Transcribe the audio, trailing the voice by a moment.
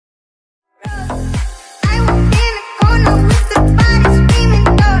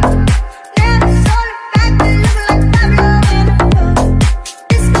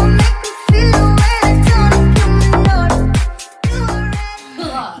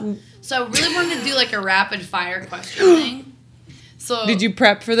So I really wanted to do like a rapid fire question thing. So did you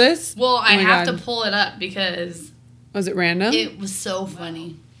prep for this? Well, I have to pull it up because... Was it random? It was so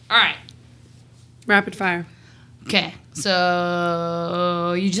funny. All right. Rapid fire. Okay.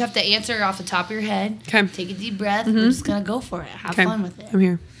 So you just have to answer off the top of your head. Okay. Take a deep breath. We're just going to go for it. Have fun with it. I'm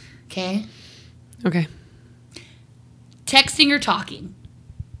here. Okay. Okay. Texting or talking?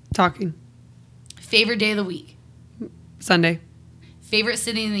 Talking. Favorite day of the week? Sunday. Favorite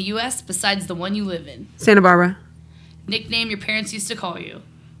city in the U.S. besides the one you live in? Santa Barbara. Nickname your parents used to call you?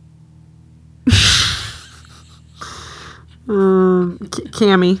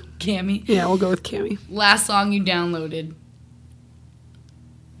 Cammy. Cammy? Yeah, we'll go with Cammy. Last song you downloaded?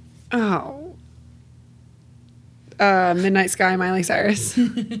 Oh. Midnight Sky, Miley Cyrus.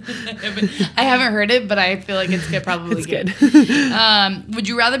 I haven't heard it, but I feel like it's good, probably good. Would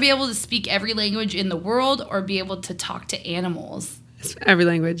you rather be able to speak every language in the world or be able to talk to animals? Every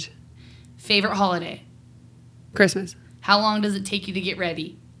language. Favorite holiday? Christmas. How long does it take you to get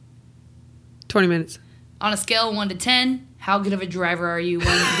ready? 20 minutes. On a scale of 1 to 10, how good of a driver are you? 1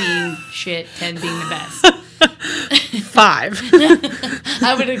 being shit, 10 being the best. 5.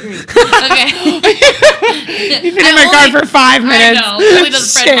 I would agree. Okay. You've been in my car for 5 minutes. I know. Only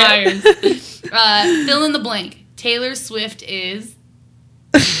does Fred Myers. Fill in the blank. Taylor Swift is...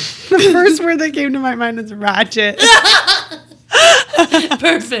 The first word that came to my mind is ratchet.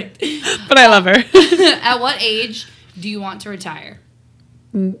 Perfect. But I love her. At what age do you want to retire?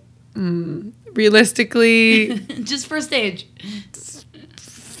 Realistically... Just first age.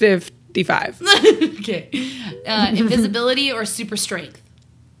 55. Okay. Invisibility or super strength?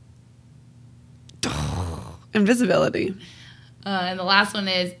 Invisibility. And the last one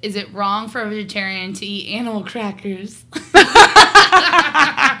is it wrong for a vegetarian to eat animal crackers?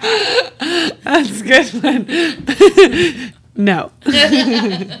 That's a good one. No.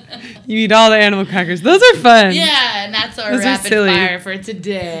 You eat all the animal crackers. Those are fun. Yeah, and that's our rapid fire for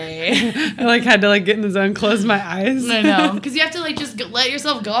today. I had to get in the zone, close my eyes. I know, because you have to just let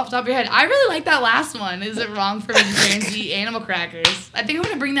yourself go off the top of your head. I really like that last one. Is it wrong for vegetarians to eat animal crackers? I think I'm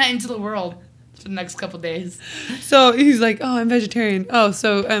going to bring that into the world for the next couple days. So he's like, oh, I'm vegetarian. Oh,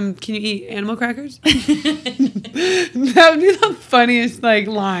 so can you eat animal crackers? That would be the funniest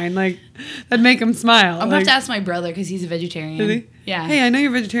line. That'd make him smile. I'm going to have to ask my brother because he's a vegetarian. Is he? Yeah. Hey, I know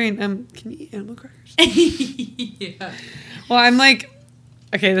you're vegetarian. Can you eat animal crackers? Yeah. Well, I'm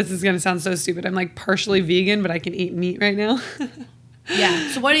okay, this is going to sound so stupid. I'm partially vegan, but I can eat meat right now. Yeah.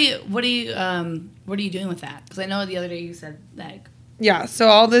 So what are you doing with that? Because I know the other day you said that. Yeah. So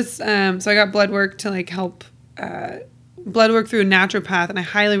all this, so I got blood work to help, blood work through a naturopath, and I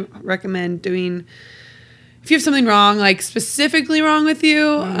highly recommend doing. If you have something wrong, specifically wrong with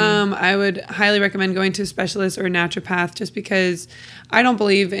you, I would highly recommend going to a specialist or a naturopath, just because I don't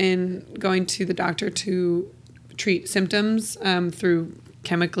believe in going to the doctor to treat symptoms through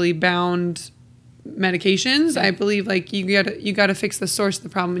chemically bound medications. I believe you gotta fix the source of the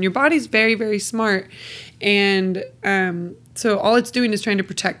problem, and your body's very, very smart, and so all it's doing is trying to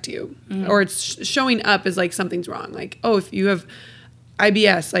protect you, or it's showing up as something's wrong. If you have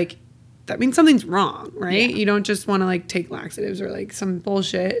IBS, that means something's wrong, right? Yeah. You don't just want to take laxatives or some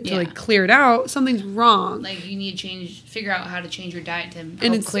bullshit to clear it out. Something's wrong. You need to figure out how to change your diet to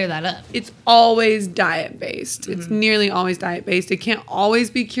help clear that up. It's always diet based. Mm-hmm. It's nearly always diet based. It can't always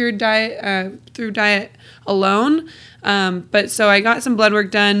be cured through diet alone. But so I got some blood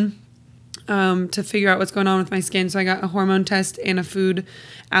work done to figure out what's going on with my skin. So I got a hormone test and a food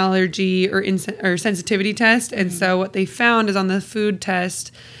allergy or sensitivity test. And so what they found is on the food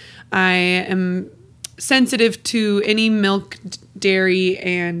test, I am sensitive to any milk, dairy,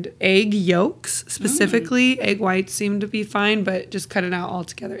 and egg yolks specifically. Egg whites seem to be fine, but just cut it out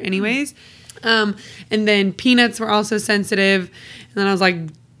altogether anyways. And then peanuts were also sensitive. And then I was like,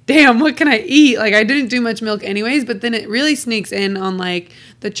 damn, what can I eat? I didn't do much milk anyways, but then it really sneaks in on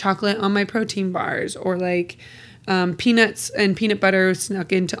the chocolate on my protein bars, or peanuts and peanut butter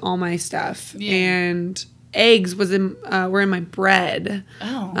snuck into all my stuff. Yeah. And eggs were in my bread.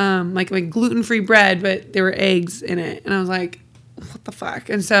 Oh. My gluten-free bread, but there were eggs in it. And I was like, what the fuck?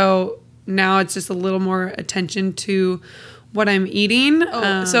 And so now it's just a little more attention to what I'm eating.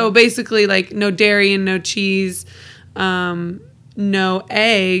 So basically no dairy and no cheese, no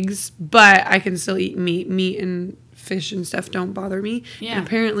eggs, but I can still eat meat. Meat and fish and stuff don't bother me. Yeah. And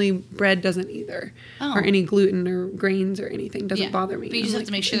apparently bread doesn't either. Oh. Or any gluten or grains or anything doesn't bother me. But you just have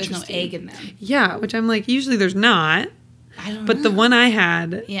to make sure there's no egg in them. Yeah, which I'm usually there's not. I don't know. But the one I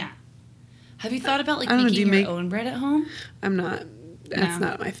had. Yeah. Have you thought about making your own bread at home? I'm not. That's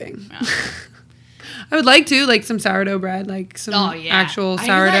not my thing. No. I would like to, like some sourdough bread, like some actual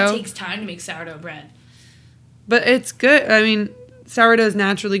sourdough. I know that takes time to make sourdough bread. But it's good. I mean, sourdough is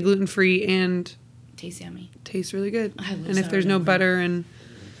naturally gluten-free and tastes yummy. Tastes really good. And if there's no butter and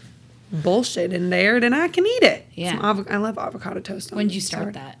bullshit in there, then I can eat it. Yeah. I love avocado toast. When did you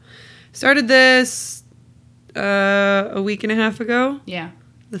start that? Started this a week and a half ago. Yeah.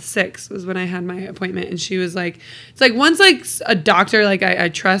 The 6th was when I had my appointment, and she was like, it's like once like a doctor like I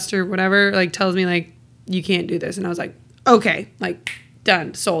trust or whatever like tells me like you can't do this, and I was like, okay, like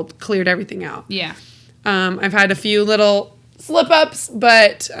done, sold, cleared everything out. Yeah. I've had a few little slip-ups,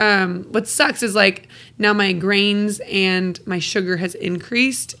 but what sucks is like now my grains and my sugar has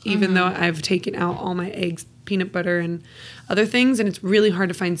increased, even though I've taken out all my eggs, peanut butter, and other things, and it's really hard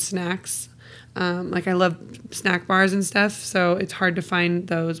to find snacks. Like I love snack bars and stuff, so it's hard to find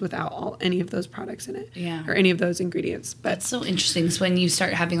those without any of those products in it, or any of those ingredients. But that's so interesting. It's when you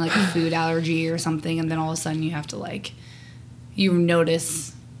start having like a food allergy or something, and then all of a sudden you have to like, you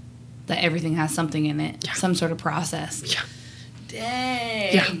notice that everything has something in it, some sort of process. Yeah.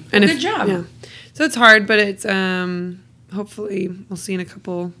 Dang. Yeah. Well, And good job. Yeah. So it's hard, but it's hopefully we'll see in a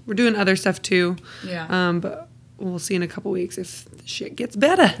couple. We're doing other stuff too. Yeah. But we'll see in a couple weeks if the shit gets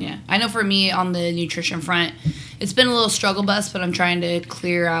better. Yeah. I know for me on the nutrition front, it's been a little struggle bus, but I'm trying to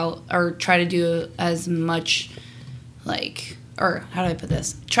clear out or try to do as much like, or how do I put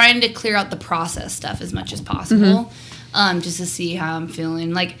this? Trying to clear out the process stuff as much as possible, just to see how I'm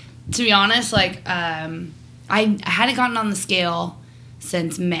feeling. Like, to be honest, like, I hadn't gotten on the scale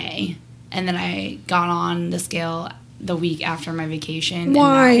since May, and then I got on the scale the week after my vacation.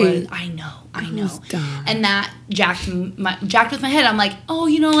 Why? And I know. And that jacked with my head. I'm like, oh,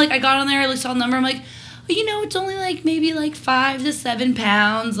 like I got on there, I saw the number. I'm like, oh, it's only like maybe like 5 to 7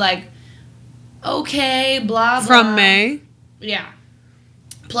 pounds. Like, okay, blah blah. From May. Yeah.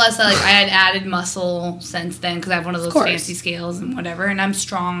 Plus, I had added muscle since then because I have one of those fancy scales and whatever, and I'm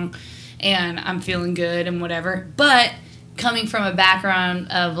strong. And I'm feeling good and whatever. But coming from a background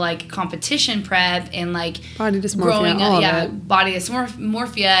of like competition prep and like body dysmorphia, growing up, body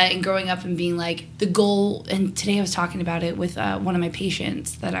dysmorphia, and growing up and being like the goal. And today I was talking about it with one of my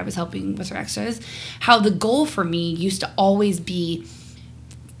patients that I was helping with her exercise. How the goal for me used to always be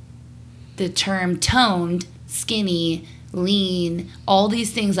the term toned, skinny, lean, all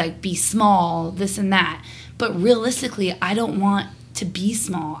these things, like be small, this and that. But realistically, I don't want to be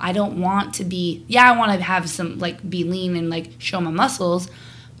small. I don't want to be, I want to have some, like, be lean and, like, show my muscles,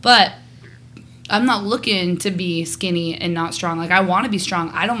 but I'm not looking to be skinny and not strong. Like, I want to be strong.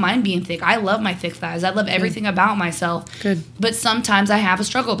 I don't mind being thick. I love my thick thighs. I love everything about myself. Good. But sometimes I have a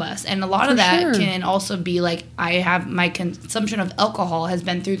struggle bus, and a lot of that can also be, like, I have my consumption of alcohol has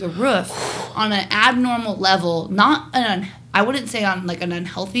been through the roof on an abnormal level, I wouldn't say on, like, an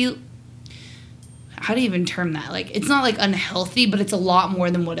unhealthy, how do you even term that? Like, it's not like unhealthy, but it's a lot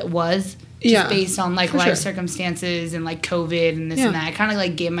more than what it was. Just based on like life circumstances and like COVID and this and that. I kind of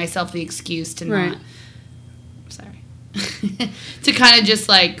like gave myself the excuse to not. Sorry. To kind of just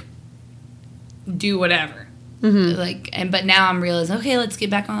like do whatever. But now I'm realizing, okay, let's get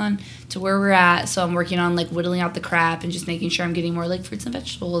back on to where we're at. So I'm working on like whittling out the crap and just making sure I'm getting more like fruits and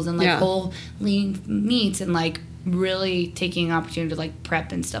vegetables and like whole lean meats and like really taking an opportunity to like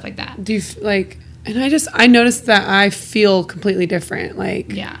prep and stuff like that. Do you like? And I noticed that I feel completely different,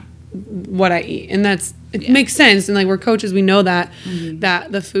 like what I eat, and it makes sense. And like we're coaches, we know that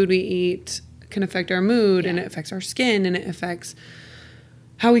that the food we eat can affect our mood, and it affects our skin, and it affects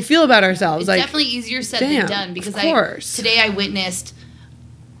how we feel about ourselves. It's like, definitely easier said than done because today I witnessed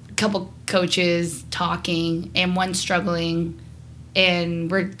a couple coaches talking and one struggling, and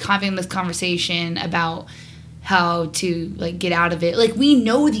we're having this conversation about how to like get out of it. Like, we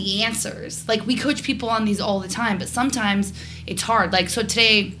know the answers. Like, we coach people on these all the time, but sometimes it's hard. Like, so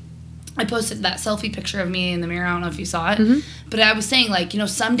today I posted that selfie picture of me in the mirror. I don't know if you saw it, but I was saying like,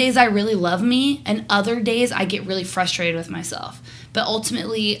 some days I really love me and other days I get really frustrated with myself. But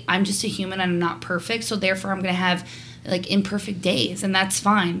ultimately I'm just a human. I'm not perfect. So therefore I'm going to have like imperfect days, and that's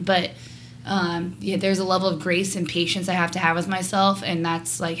fine. But there's a level of grace and patience I have to have with myself, and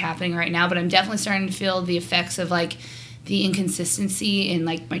that's like happening right now. But I'm definitely starting to feel the effects of like the inconsistency in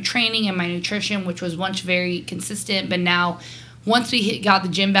like my training and my nutrition, which was once very consistent, but now once we got the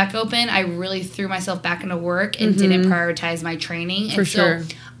gym back open, I really threw myself back into work and didn't prioritize my training. For sure.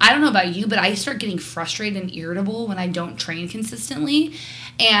 I don't know about you, but I start getting frustrated and irritable when I don't train consistently,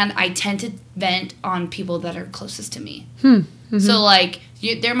 and I tend to vent on people that are closest to me. So, like,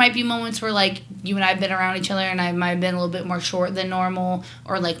 there might be moments where, like, you and I have been around each other and I might have been a little bit more short than normal,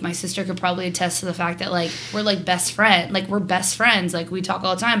 or, like, my sister could probably attest to the fact that, like, we're, like, best friend. Like, we're best friends. Like, we talk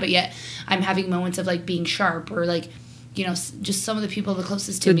all the time, but yet I'm having moments of, like, being sharp, or, like, you know, just some of the people the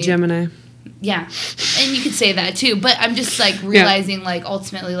closest to me. The Gemini. Yeah. And you could say that, too. But I'm just, like, realizing, like,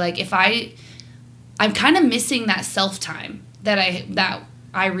 ultimately, like, if I'm kind of missing that self-time that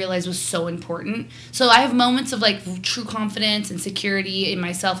I realized was so important. So I have moments of, like, true confidence and security in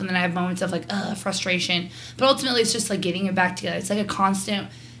myself, and then I have moments of, like, frustration. But ultimately, it's just, like, getting it back together. It's, like, a constant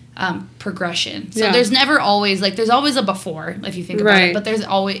progression. So there's never always, like, there's always a before, if you think about it. But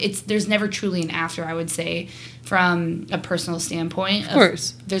there's never truly an after, I would say, from a personal standpoint. Of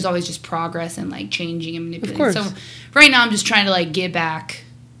course. There's always just progress and, like, changing and manipulating. Of course. So right now, I'm just trying to, like, get back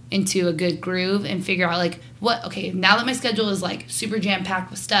into a good groove and figure out, like, now that my schedule is, like, super jam-packed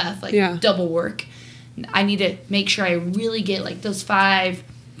with stuff, like, double work, I need to make sure I really get, like, those five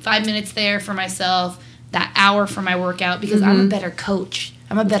minutes there for myself, that hour for my workout, because I'm a better coach.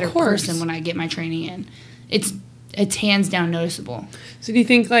 I'm a better person when I get my training in. It's hands down noticeable. So do you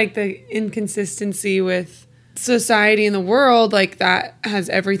think, like, the inconsistency with society and the world, like, that has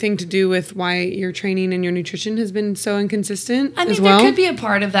everything to do with why your training and your nutrition has been so inconsistent as well? There could be a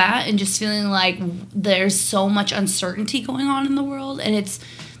part of that, and just feeling like there's so much uncertainty going on in the world, and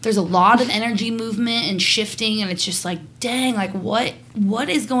there's a lot of energy movement and shifting, and it's just like, dang, like, what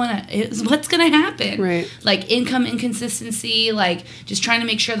is going on? What's going to happen? Right. Like, income inconsistency, like, just trying to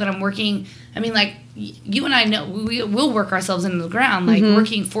make sure that I'm working. I mean, like, you and I know we'll work ourselves into the ground, like,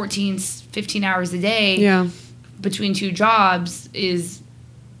 working 14, 15 hours a day between two jobs is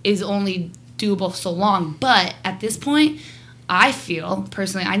only doable so long. But at this point, I feel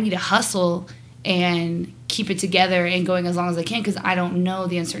personally I need to hustle and keep it together and going as long as I can, because I don't know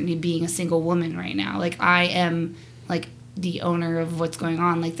the uncertainty of being a single woman right now. Like, I am, like, the owner of what's going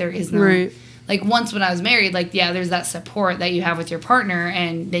on. Like, there is no like, once when I was married, like, there's that support that you have with your partner,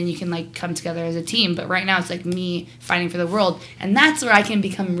 and then you can, like, come together as a team. But right now it's like me fighting for the world, and that's where I can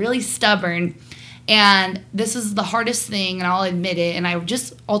become really stubborn. And this is the hardest thing, and I'll admit it, and I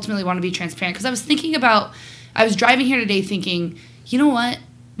just ultimately want to be transparent, because I was driving here today thinking, you know what?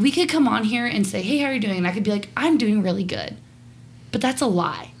 We could come on here and say, hey, how are you doing? And I could be like, I'm doing really good. But that's a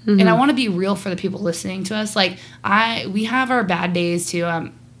lie. And I want to be real for the people listening to us. Like, we have our bad days too,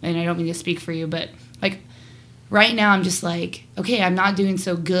 and I don't mean to speak for you, but, like, right now I'm just like, okay, I'm not doing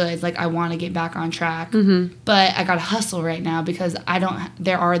so good. Like, I want to get back on track. But I got to hustle right now because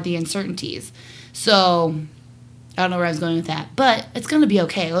there are the uncertainties. So I don't know where I was going with that, but it's going to be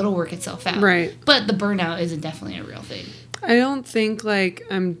okay. It'll work itself out. Right. But the burnout is definitely a real thing. I don't think, like,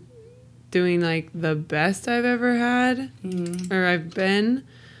 I'm doing, like, the best I've ever had or I've been.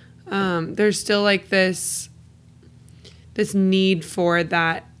 There's still, like, this need for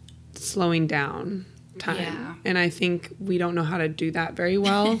that slowing down time. Yeah. And I think we don't know how to do that very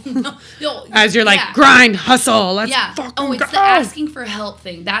well. No, as you're like, grind, hustle, let's fucking go. It's the asking for help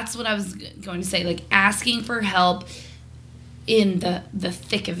thing. That's what I was going to say. Like, asking for help in the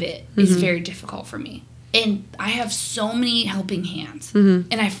thick of it is very difficult for me. And I have so many helping hands.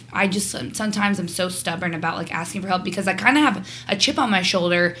 And I just, sometimes I'm so stubborn about, like, asking for help, because I kind of have a chip on my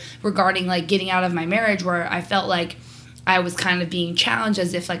shoulder regarding, like, getting out of my marriage, where I felt like I was kind of being challenged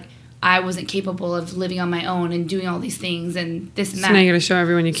as if, like, I wasn't capable of living on my own and doing all these things and this and that. So now you got to show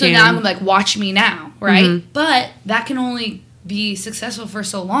everyone you can. So now I'm like, watch me now, right? But that can only be successful for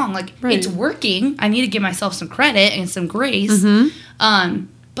so long. Like, it's working. I need to give myself some credit and some grace.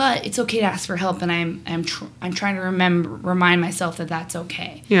 But it's okay to ask for help, and I'm trying to remind myself that that's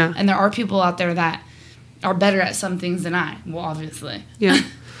okay. Yeah. And there are people out there that are better at some things than I. Well, obviously. Yeah.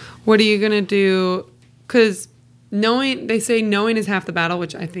 What are you gonna do? Because they say knowing is half the battle,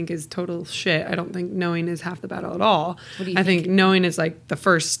 which I think is total shit. I don't think knowing is half the battle at all. What do you think? I think knowing is, like, the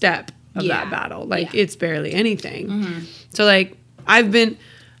first step of that battle. Like, it's barely anything. So, like, I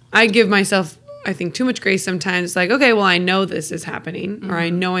give myself, I think, too much grace sometimes. Like, okay, well, I know this is happening, or I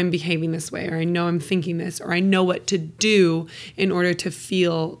know I'm behaving this way, or I know I'm thinking this, or I know what to do in order to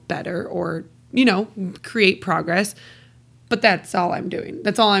feel better, or, you know, create progress. But that's all I'm doing.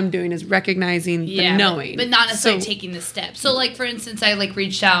 That's all I'm doing is recognizing the knowing. But not necessarily taking the step. So, like, for instance, I, like,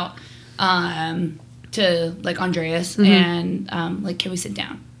 reached out to, like, Andreas and, like, can we sit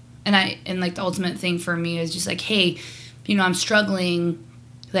down? And, like, the ultimate thing for me is just, like, hey, you know, I'm struggling,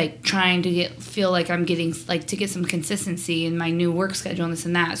 like, trying to feel like I'm getting, like, to get some consistency in my new work schedule and this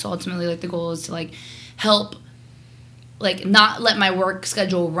and that. So ultimately, like, the goal is to, like, help, like, not let my work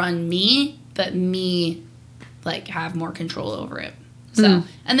schedule run me, but me, like, have more control over it. So,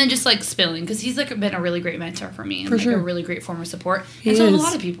 and then just like spilling, because he's like been a really great mentor for me and for like sure. a really great form of support. He and so is. have a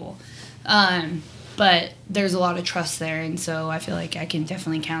lot of people. But there's a lot of trust there, and so I feel like I can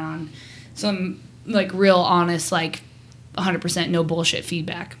definitely count on some like real honest, like 100% no bullshit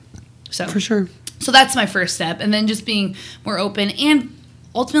feedback. So for sure. So that's my first step, and then just being more open and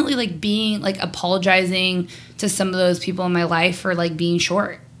ultimately like being like apologizing to some of those people in my life for like being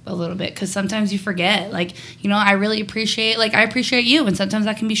short a little bit, because sometimes you forget, like, you know, I really appreciate, like, I appreciate you, and sometimes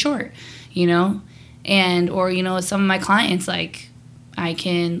I can be short, you know, and or, you know, some of my clients, like, I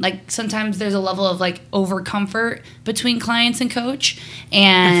can, like, sometimes there's a level of like over comfort between clients and coach,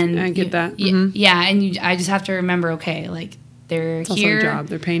 and I get that. Yeah, and I just have to remember, okay, like, they're it's here, also a job,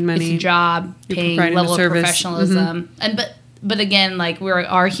 they're paying money, it's a job, paying level of professionalism, and but again, like, we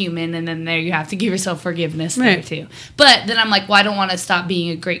are human, and then there you have to give yourself forgiveness there too. But then I'm like, well, I don't want to stop being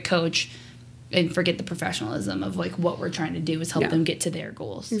a great coach and forget the professionalism of like what we're trying to do is help them get to their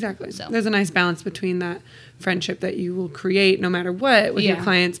goals. Exactly. So there's a nice balance between that friendship that you will create no matter what with your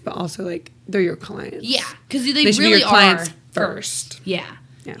clients, but also like they're your clients. Yeah, because they should really be your clients are first. Yeah.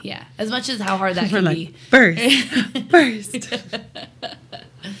 As much as how hard that can be. First.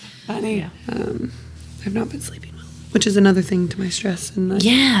 Funny. Yeah. I've not been sleeping well, which is another thing to my stress. And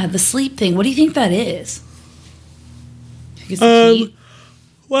the sleep thing. What do you think that is?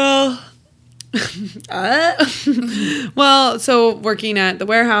 Well, so working at the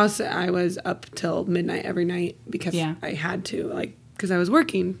warehouse, I was up till midnight every night because I had to, like, because I was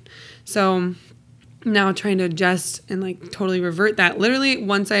working. So now trying to adjust and like totally revert that. Literally,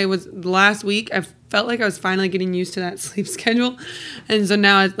 last week, I felt like I was finally getting used to that sleep schedule. And so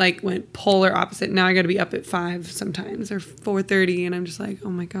now it like went polar opposite. Now I got to be up at 5 sometimes or 4:30, and I'm just like,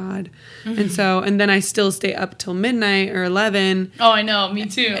 oh my God. Mm-hmm. And then I still stay up till midnight or 11. Oh, I know. Me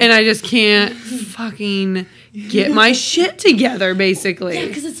too. And I just can't fucking get my shit together, basically. Yeah,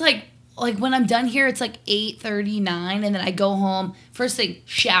 because it's like when I'm done here, it's like 8:39, and then I go home. First thing,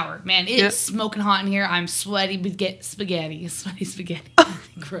 shower. Man, it's smoking hot in here. I'm sweaty spaghetti.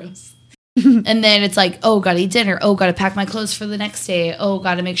 Gross. And then it's like, oh, gotta eat dinner. Oh, gotta pack my clothes for the next day. Oh,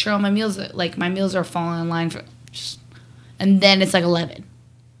 gotta make sure all my meals are falling in line for. And then it's like 11.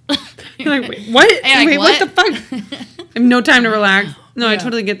 You're like, wait, what? Wait, what the fuck? I have no time to relax. No, I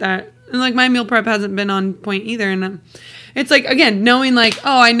totally get that. And like my meal prep hasn't been on point either, and it's like, again, knowing like,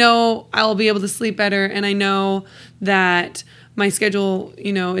 oh, I know I'll be able to sleep better, and I know that my schedule,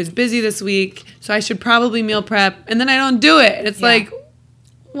 you know, is busy this week, so I should probably meal prep, and then I don't do it. It's like,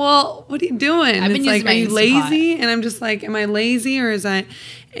 well, what are you doing? It's like, are you lazy? And I'm just like, am I lazy, or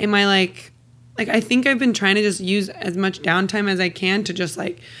am I like I think I've been trying to just use as much downtime as I can to just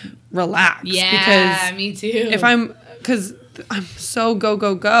like relax. Yeah, because me too. Because I'm so go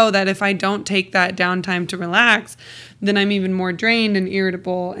that if I don't take that downtime to relax, then I'm even more drained and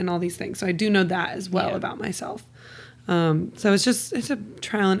irritable and all these things. So I do know that as well about myself. So it's a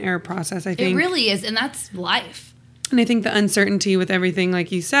trial and error process, I think. It really is, and that's life. And I think the uncertainty with everything,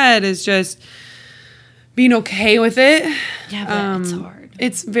 like you said, is just being okay with it. Yeah, but it's hard.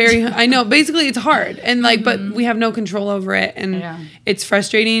 It's very, I know, basically it's hard. And like, but we have no control over it. And it's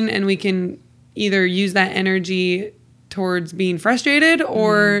frustrating, and we can either use that energy towards being frustrated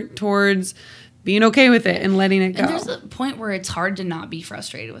or towards being okay with it and letting it go. And there's a point where it's hard to not be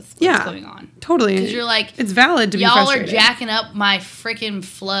frustrated with what's going on. Totally. Because you're like, it's valid to be frustrated. Y'all are jacking up my freaking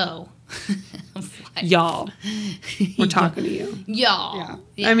flow. Y'all. We're talking to you. Y'all.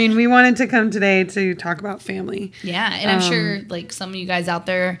 Yeah. I mean, we wanted to come today to talk about family. Yeah, and I'm sure like some of you guys out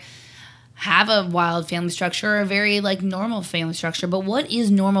there have a wild family structure or a very like normal family structure. But what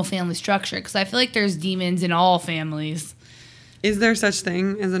is normal family structure? Because I feel like there's demons in all families. Is there such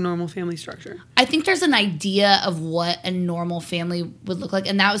thing as a normal family structure? I think there's an idea of what a normal family would look like,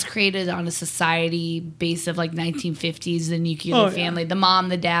 and that was created on a society base of like 1950s, the nuclear family, the mom,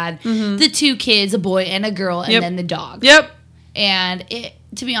 the dad, the 2 kids, a boy and a girl, and then the dog. Yep. And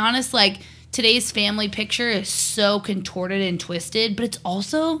to be honest, like today's family picture is so contorted and twisted, but it's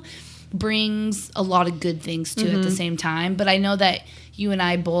also brings a lot of good things to it at the same time. But I know that you and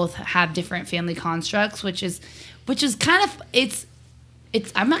I both have different family constructs, which is kind of, it's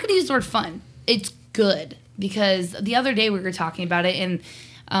I'm not going to use the word fun. It's good, because the other day we were talking about it, and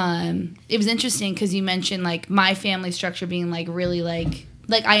it was interesting because you mentioned like my family structure being like really like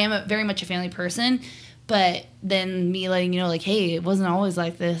I am very much a family person, but then me letting you know like, hey, it wasn't always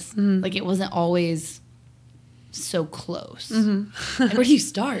like this. Like it wasn't always so close. And where do you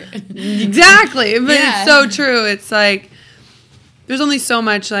start? Exactly. But it's so true. It's like there's only so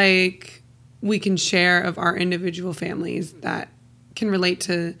much like we can share of our individual families that can relate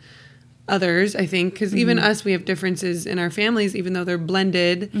to others, I think, because even us, we have differences in our families, even though they're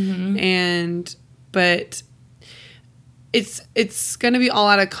blended. But it's going to be all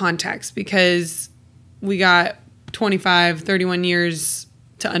out of context because we got 25, 31 years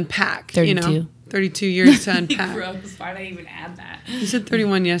to unpack. 32. 32 years to unpack. Gross. Why did I even add that? You said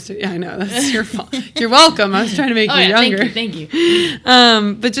 31 yesterday. Yeah, I know. That's your fault. You're welcome. I was trying to make you younger. Thank you.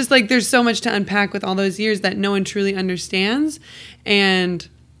 But just like there's so much to unpack with all those years that no one truly understands. And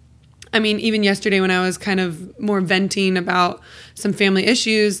I mean, even yesterday when I was kind of more venting about some family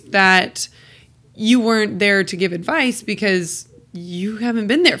issues, that you weren't there to give advice because you haven't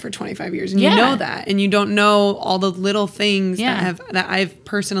been there for 25 years and you know that, and you don't know all the little things that I've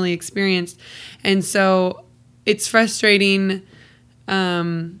personally experienced. And so it's frustrating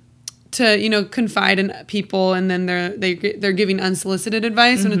to confide in people, and then they're giving unsolicited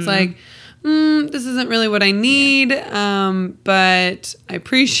advice, and it's like, this isn't really what I need, but I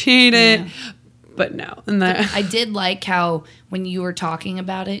appreciate it. But no. I did like how when you were talking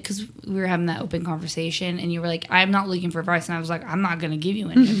about it, because we were having that open conversation, and you were like, I'm not looking for advice. And I was like, I'm not going to give you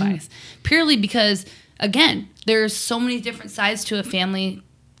any advice. Purely because, again, there's so many different sides to a family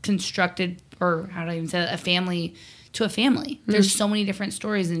constructed, or how do I even say that? A family to a family. There's so many different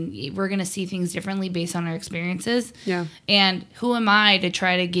stories, and we're going to see things differently based on our experiences. Yeah. And who am I to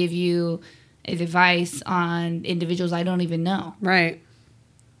try to give you advice on individuals I don't even know? Right.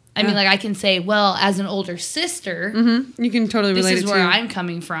 I mean, like, I can say, well, as an older sister, you can totally relate. This is where I'm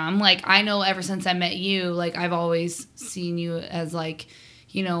coming from. Like, I know ever since I met you, like, I've always seen you as, like,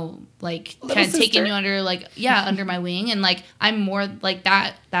 like, kind of taking you under, like, under my wing. And, like, I'm more like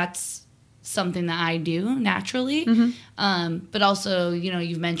that. That's something that I do naturally. But also,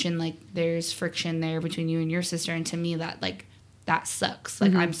 you've mentioned, like, there's friction there between you and your sister. And to me, that, like, that sucks.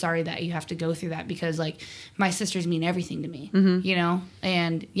 Like, I'm sorry that you have to go through that, because, like, my sisters mean everything to me,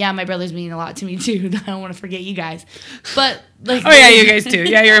 And, my brothers mean a lot to me, too. I don't want to forget you guys. But, like... Oh, yeah, you guys, too.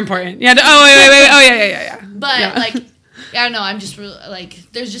 Yeah, you're important. Yeah. Oh, wait. Oh, yeah. But, like, I don't know. I'm just really,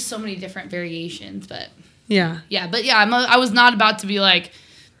 like... There's just so many different variations, but... Yeah. Yeah, but, I was not about to be like,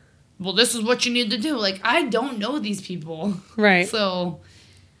 well, this is what you need to do. Like, I don't know these people. Right. So...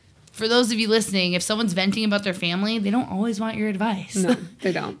 For those of you listening, if someone's venting about their family, they don't always want your advice. No,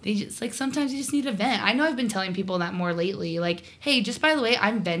 they don't. They just, like, sometimes you just need a vent. I know I've been telling people that more lately. Like, hey, just by the way,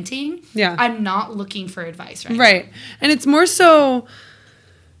 I'm venting. Yeah. I'm not looking for advice right now. Right. And it's more so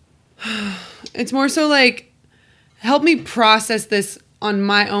like, help me process this on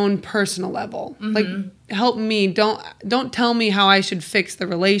my own personal level. Like, help me. Don't tell me how I should fix the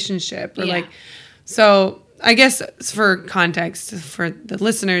relationship. Or like, so... I guess for context for the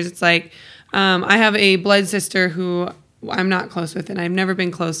listeners, it's like I have a blood sister who I'm not close with, and I've never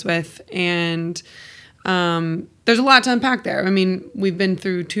been close with, and there's a lot to unpack there. I mean, we've been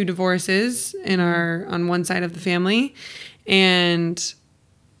through 2 divorces on one side of the family, and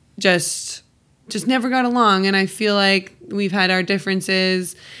just never got along. And I feel like we've had our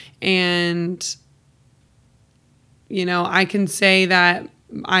differences, and I can say that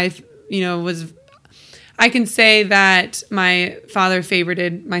I can say that my father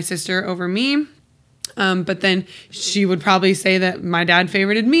favorited my sister over me, but then she would probably say that my dad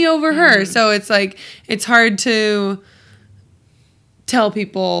favorited me over her. So it's like, it's hard to tell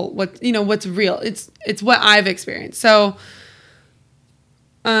people what's real. It's what I've experienced. So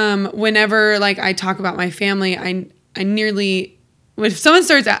whenever, like, I talk about my family, I nearly... If someone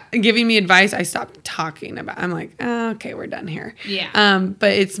starts giving me advice, I stop talking about it. I'm like, oh, okay, we're done here. Yeah.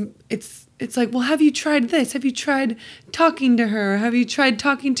 But it's like, well, have you tried this? Have you tried talking to her? Have you tried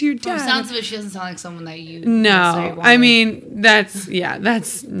talking to your dad? From the sounds of it, she doesn't sound like someone that you... No. I mean, that's... Yeah.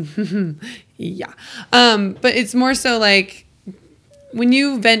 But it's more so like, when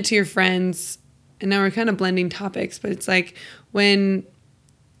you vent to your friends, and now we're kind of blending topics, but it's like, when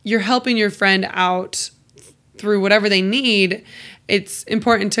you're helping your friend out through whatever they need, it's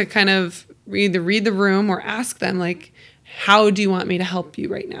important to kind of either read the room or ask them, like, how do you want me to help you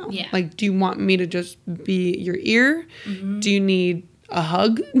right now? Yeah. Like, do you want me to just be your ear? Do you need a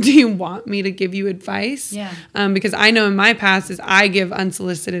hug? Do you want me to give you advice? Yeah. Because I know in my past is I give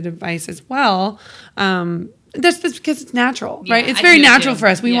unsolicited advice as well. That's because it's natural, right? It's very natural for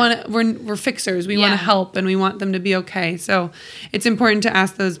us. We're fixers. We want to help, and we want them to be okay. So it's important to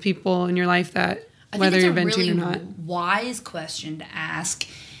ask those people in your life that, whether you're venting or not. Wise question to ask.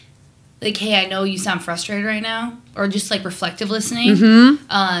 Like, hey, I know you sound frustrated right now, or just like reflective listening.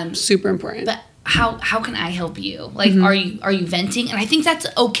 Super important. But how can I help you? Like, are you venting? And I think that's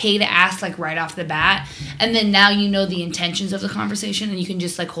okay to ask, like, right off the bat. And then now you know the intentions of the conversation, and you can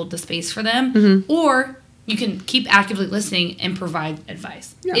just, like, hold the space for them. Or you can keep actively listening and provide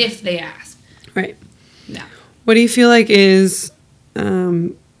advice if they ask. Right. Yeah. What do you feel like is,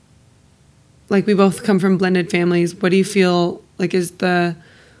 like we both come from blended families, what do you feel like is the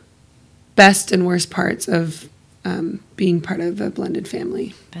best and worst parts of being part of a blended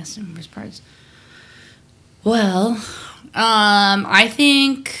family? Best and worst parts. Well, I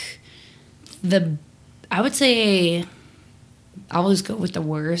think I would say, I'll just go with the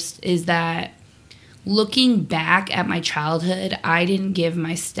worst, is that looking back at my childhood, I didn't give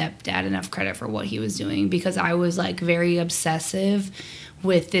my stepdad enough credit for what he was doing because I was like very obsessive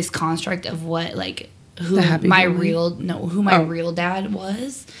with this construct of what like who my real dad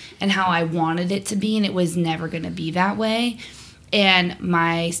was and how I wanted it to be, and it was never going to be that way. And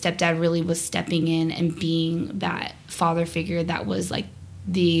my stepdad really was stepping in and being that father figure that was like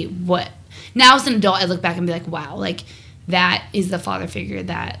now as an adult I look back and be like, wow, like that is the father figure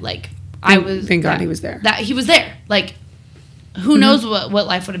that like Thank God he was there. That he was there. Like, who knows what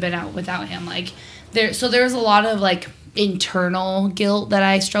life would have been out without him. Like, there was a lot of like internal guilt that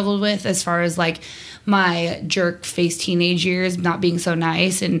I struggled with as far as like my jerk face teenage years not being so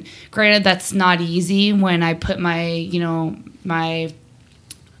nice. And granted, that's not easy when I put my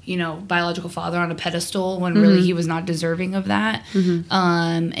biological father on a pedestal when really he was not deserving of that.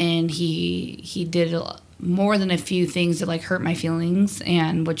 And he did more than a few things that like hurt my feelings,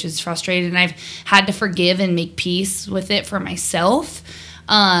 and which is frustrating, and I've had to forgive and make peace with it for myself.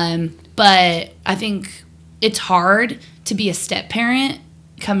 But I think it's hard to be a step parent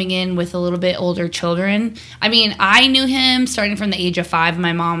coming in with a little bit older children. I mean, I knew him starting from the age of 5.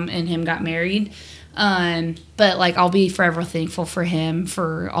 My mom and him got married. But like I'll be forever thankful for him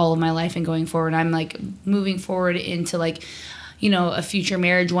for all of my life and going forward. I'm like moving forward into like, a future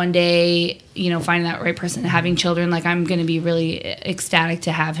marriage one day, finding that right person and having children. Like I'm going to be really ecstatic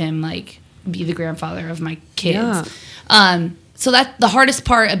to have him like be the grandfather of my kids. Yeah. So that the hardest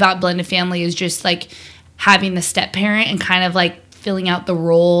part about blended family is just like having the step parent and kind of like filling out the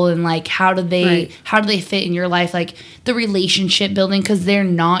role and like how do they fit in your life, like the relationship building, because they're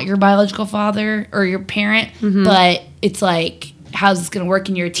not your biological father or your parent, but it's like how's this going to work,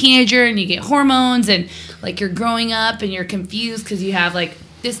 and you're a teenager and you get hormones and like you're growing up and you're confused because you have like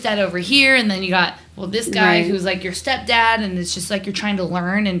this dad over here and then you got this guy who's like your stepdad, and it's just like you're trying to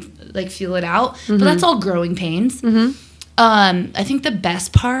learn and like feel it out, but that's all growing pains. I think the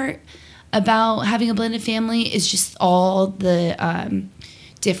best part about having a blended family is just all the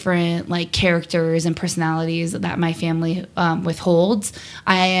different like characters and personalities that my family withholds.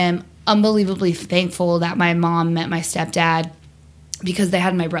 I am unbelievably thankful that my mom met my stepdad because they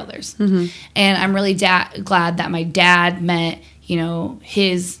had my brothers. And I'm really glad that my dad met,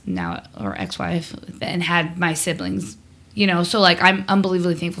 his now or ex-wife and had my siblings. So like I'm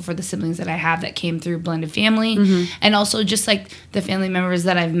unbelievably thankful for the siblings that I have that came through blended family, and also just like the family members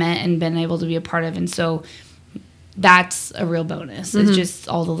that I've met and been able to be a part of. And so that's a real bonus. It's just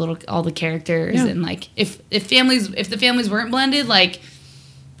all the characters, and like if the families weren't blended, like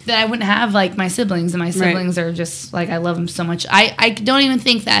then I wouldn't have like my siblings, and my siblings are just like I love them so much. I don't even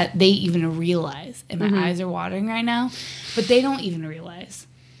think that they even realize, and my eyes are watering right now, but they don't even realize.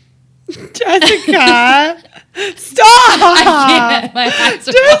 Jessica, stop! I can't. My eyes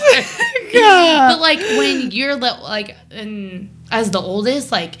are Jessica. But like when you're like, and as the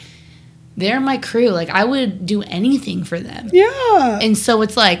oldest, like they're my crew. Like I would do anything for them. Yeah. And so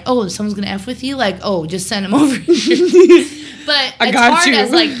it's like, oh, someone's gonna F with you. Like, oh, just send them over here. But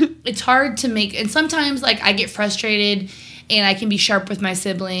it's hard to make. And sometimes like I get frustrated. And I can be sharp with my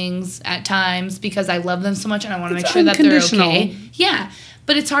siblings at times because I love them so much and I want to make sure that they're okay. Yeah.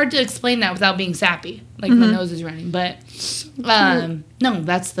 But it's hard to explain that without being sappy. Like my nose is running. But no,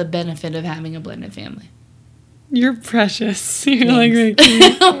 that's the benefit of having a blended family. You're precious. You're like really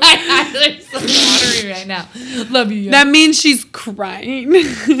cute. My eyes are so watery right now. Love you. That means she's crying.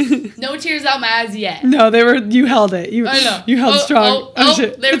 No tears out my eyes yet. No, they were. You held it. You held strong. Oh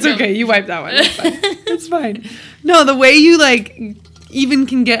shit. It's go. Okay. You wiped that one. It's fine. It's fine. No, the way you like even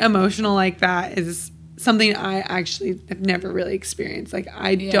can get emotional like that is something I actually have never really experienced. Like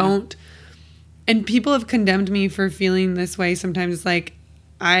I don't, and people have condemned me for feeling this way sometimes. Like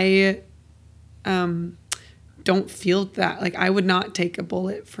I don't feel that. Like I would not take a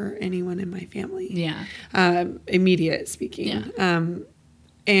bullet for anyone in my family. Yeah. Immediate speaking. Yeah.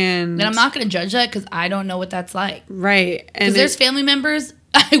 And I'm not going to judge that because I don't know what that's like. Right. Because there's family members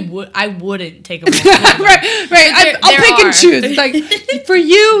I wouldn't take a bullet. right. I'll pick and choose. It's like for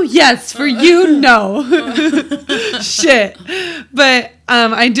you, yes. For you, no. Shit. But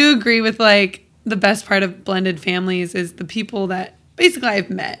I do agree with like the best part of blended families is the people that basically I've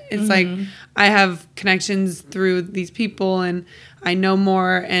met. It's like I have connections through these people and I know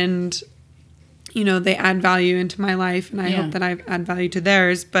more and, you know, they add value into my life and I hope that I add value to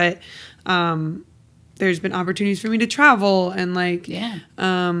theirs. But there's been opportunities for me to travel and like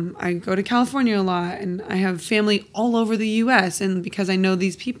I go to California a lot and I have family all over the US and because I know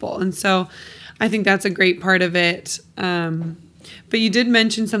these people. And so I think that's a great part of it. But you did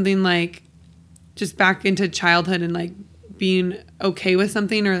mention something like just back into childhood and like being okay with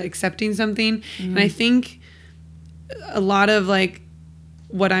something or accepting something. And I think a lot of like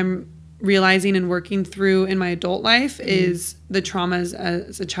what I'm realizing and working through in my adult life is the traumas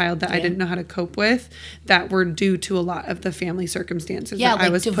as a child that I didn't know how to cope with that were due to a lot of the family circumstances that I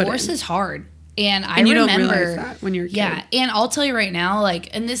was put in. Yeah, like divorce is hard. And I remember, don't realize that when you're a kid. Yeah, and I'll tell you right now,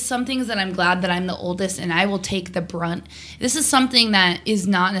 like, and this is some things that I'm glad that I'm the oldest and I will take the brunt. This is something that is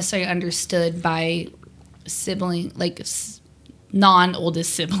not necessarily understood by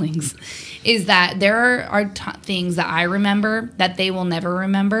non-oldest siblings, is that there are things that I remember that they will never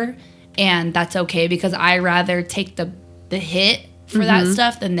remember, and that's okay because I rather take the hit for that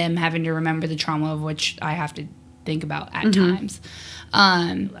stuff than them having to remember the trauma of which I have to think about at times.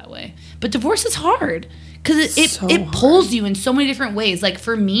 That way. But divorce is hard because it pulls you in so many different ways. Like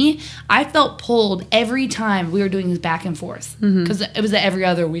for me, I felt pulled every time we were doing this back and forth because it was an every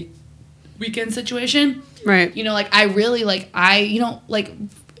other weekend situation. Right. You know, like I really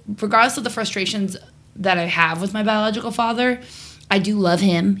regardless of the frustrations that I have with my biological father, I do love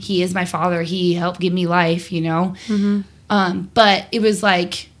him. He is my father. He helped give me life, you know. But it was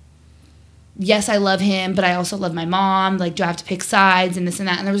like, yes, I love him, but I also love my mom. Like, do I have to pick sides and this and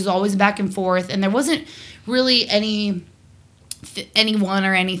that? And there was always back and forth. And there wasn't really anyone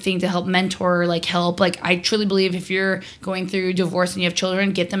or anything to help mentor or, like, help. Like, I truly believe if you're going through divorce and you have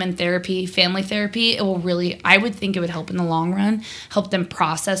children, get them in therapy, family therapy. It will really, I would think it would help in the long run, help them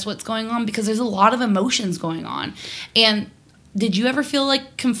process what's going on because there's a lot of emotions going on. And did you ever feel,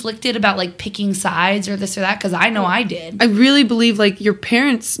 like, conflicted about, like, picking sides or this or that? Because I know I did. I really believe, like, your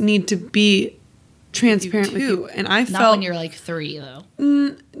parents need to be transparent with you. And I felt... Not when you're, like, 3,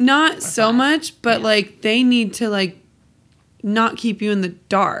 though. Not so 5. Much, but, like, they need to, like, not keep you in the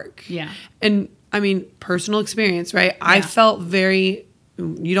dark. Yeah. And, I mean, personal experience, right? Yeah. I felt very...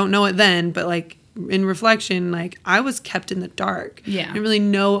 You don't know it then, but, like, in reflection, like, I was kept in the dark. Yeah. I didn't really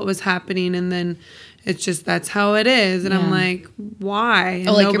know what was happening, and then... It's just, that's how it is. And I'm like, why?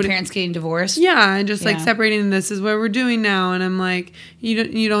 And like your parents getting divorced? Yeah. And just like separating, this is what we're doing now. And I'm like,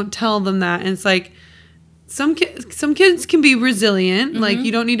 you don't tell them that. And it's like, some kids can be resilient. Like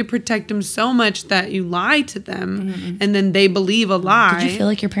you don't need to protect them so much that you lie to them and then they believe a lie. Did you feel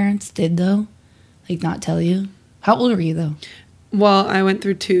like your parents did though? Like not tell you? How old were you though? Well, I went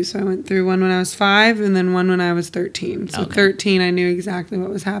through 2. So I went through one when I was 5 and then one when I was 13. So 13, I knew exactly what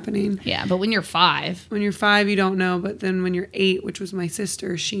was happening. Yeah, but when you're 5. When you're 5, you don't know. But then when you're 8, which was my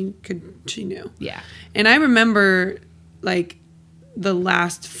sister, she knew. Yeah. And I remember, like, the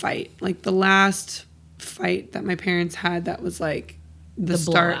last fight that my parents had that was, like,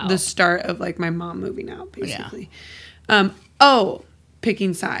 the start of, like, my mom moving out, basically. Yeah.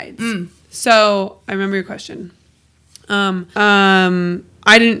 Picking sides. So I remember your question.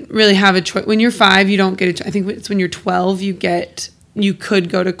 I didn't really have a choice. When you're 5, you don't get I think it's when you're 12, you could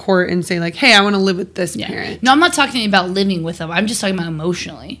go to court and say like, hey, I want to live with this parent. No, I'm not talking about living with them. I'm just talking about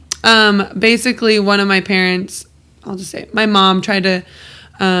emotionally. Basically one of my parents, I'll just say my mom tried to,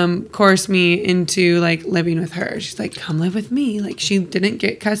 coerce me into like living with her. She's like, come live with me. Like she didn't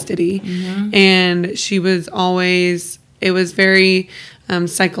get custody and she was always, it was very,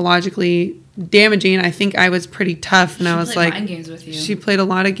 psychologically damaging. I think I was pretty tough and I was like, mind games with you. She played a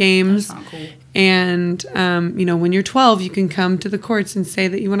lot of games. That's not cool. And, when you're 12, you can come to the courts and say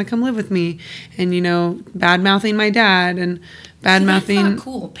that you want to come live with me and, bad mouthing my dad and bad mouthing. That's not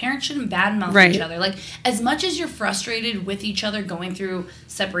cool. Parents shouldn't bad mouth each other. Like as much as you're frustrated with each other going through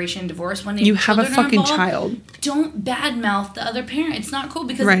separation and divorce, when you have a fucking child, don't bad mouth the other parent. It's not cool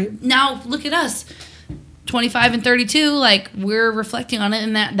because now look at us. 25 and 32, like we're reflecting on it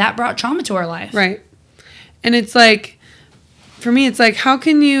and that brought trauma to our life. Right. And it's like, for me, it's like, how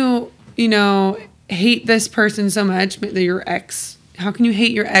can you, hate this person so much, your ex? How can you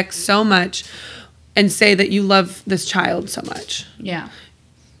hate your ex so much and say that you love this child so much? Yeah.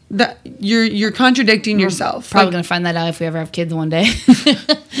 That you're contradicting yourself. Probably gonna find that out if we ever have kids one day.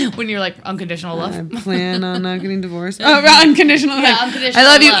 When you're like unconditional love. I plan on not getting divorced. Unconditional love. Yeah, unconditional I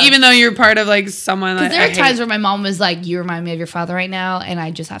love you even though you're part of like someone that there are times where my mom was like, you remind me of your father right now, and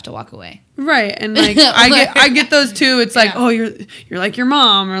I just have to walk away. Right. And like I get those too. It's like, oh, you're like your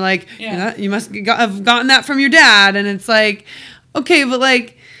mom, or like you must have gotten that from your dad. And it's like, Okay, but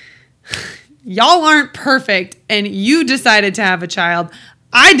like, y'all aren't perfect and you decided to have a child.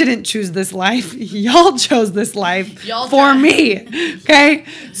 I didn't choose this life. Y'all chose this life for me. Okay?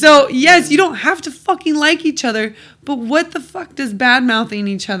 So, yes, you don't have to fucking like each other, but what the fuck does bad-mouthing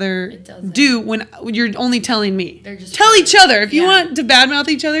each other do when you're only telling me? Tell each other. If you want to bad-mouth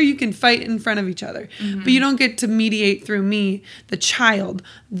each other, you can fight in front of each other. Mm-hmm. But you don't get to mediate through me, the child,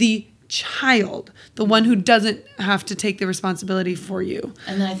 the one who doesn't have to take the responsibility for you.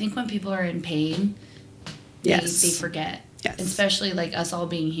 And then I think when people are in pain, they forget. Yes. Especially like us all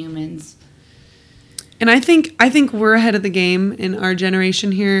being humans. And I think we're ahead of the game in our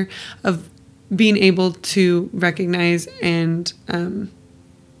generation here of being able to recognize and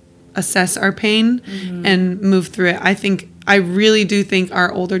assess our pain and move through it. I really do think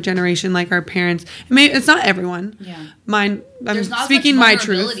our older generation, like our parents, it's not everyone. Yeah. I'm speaking my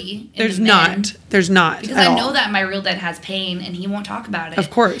truth. There's not. Because I know that my real dad has pain and he won't talk about it.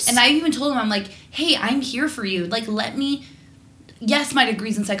 Of course. And I even told him, I'm like, hey, I'm here for you. Like, yes, my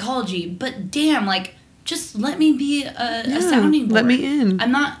degree's in psychology, but damn, like, just let me be a sounding board. Let me in.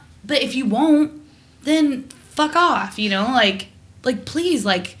 But if you won't, then fuck off, like please,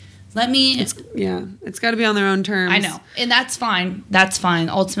 like, let me. It's got to be on their own terms. I know. And that's fine.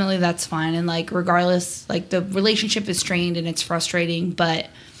 Ultimately, that's fine. And like, regardless, like, the relationship is strained and it's frustrating, but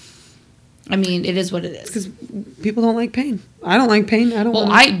I mean, it is what it is. Because people don't like pain. I don't like pain.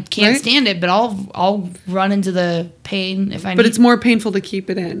 I can't stand it, but I'll run into the pain if I need. But it's more painful to keep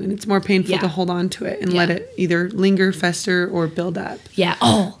it in, and it's more painful to hold on to it and let it either linger, fester, or build up. Yeah.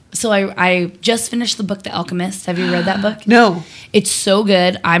 Oh, so I just finished the book The Alchemist. Have you read that book? No. It's so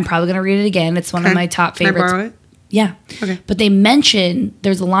good. I'm probably going to read it again. It's one of my top favorites. Can I borrow it? Yeah. Okay. But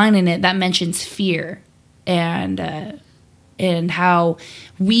there's a line in it that mentions fear and how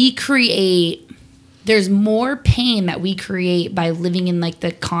we create, there's more pain that we create by living in like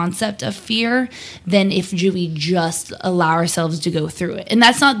the concept of fear than if we just allow ourselves to go through it. And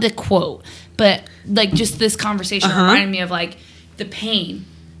that's not the quote, but like just this conversation reminded me of like the pain.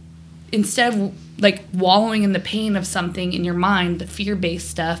 Instead of like wallowing in the pain of something in your mind, the fear-based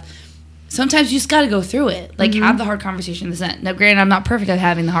stuff, sometimes you just got to go through it. Like have the hard conversation. Now, granted, I'm not perfect at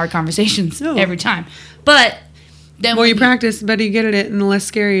having the hard conversations every time, but the more you practice, the better you get at it and the less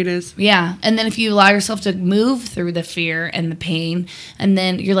scary it is. Yeah. And then if you allow yourself to move through the fear and the pain, and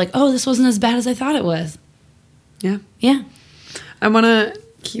then you're like, oh, this wasn't as bad as I thought it was. Yeah. Yeah. I want to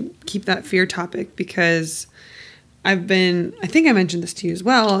keep that fear topic because I think I mentioned this to you as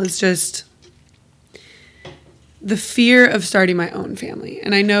well, it's just the fear of starting my own family.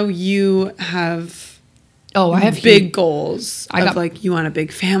 And I know you have... Oh, I have big goals. Like you want a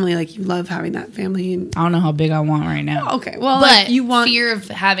big family, like you love having that family. And I don't know how big I want right now. Okay, well, but like you want fear of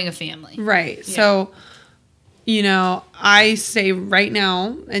having a family, right? Yeah. So, I say right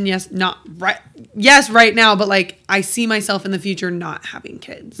now, and yes, not right. Yes, right now, but like I see myself in the future not having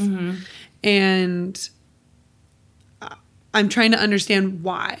kids, and I'm trying to understand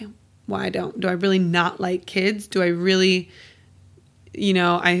why. Why do I really not like kids? Do I really?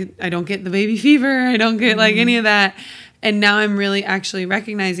 I don't get the baby fever. I don't get like any of that. And now I'm really actually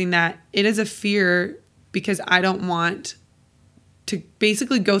recognizing that it is a fear because I don't want to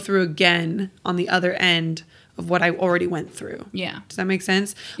basically go through again on the other end of what I already went through. Yeah. Does that make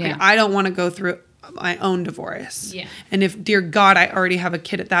sense? Yeah. Like, I don't want to go through my own divorce. Yeah. And if, dear God, I already have a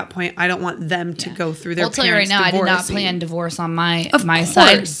kid at that point, I don't want them to go through their parents' divorce. I'll tell you right now, divorcing. I did not plan divorce on my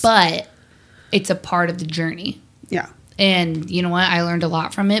side, but it's a part of the journey. Yeah. And you know what? I learned a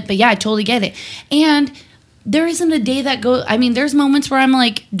lot from it. But yeah, I totally get it. And there isn't a day that goes... I mean, there's moments where I'm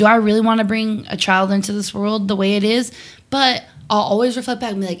like, do I really want to bring a child into this world the way it is? But I'll always reflect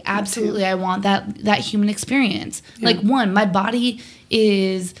back and be like, absolutely, I want that human experience. Yeah. Like, one, my body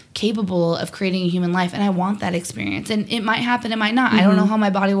is capable of creating a human life, and I want that experience. And it might happen, it might not. I don't know how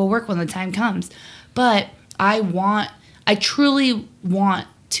my body will work when the time comes. But I truly want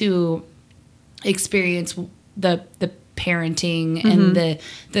to experience the parenting and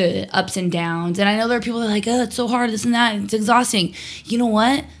the ups and downs. And I know there are people that are like, oh, it's so hard, this and that, it's exhausting. You know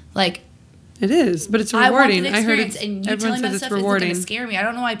what? Like, it is, but it's rewarding. I heard it. And you telling that stuff isn't going to scare me. I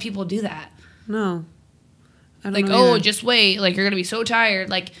don't know why people do that. No. I don't know either. Just wait. Like, you're going to be so tired.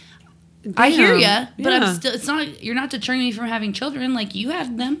 Like, damn. I hear you, but I'm still, it's not, you're not deterring me from having children. Like, you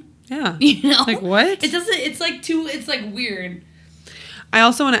had them. Yeah. Like, what? It doesn't, it's like weird. I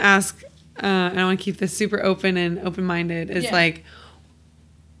also want to ask, and I want to keep this super open and open-minded, is like,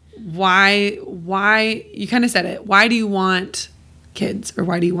 why, you kind of said it, why do you want kids, or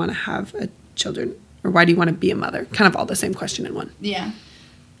why do you want to have children, or why do you want to be a mother? Kind of all the same question in one. Yeah.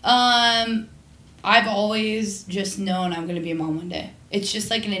 I've always just known I'm going to be a mom one day. It's just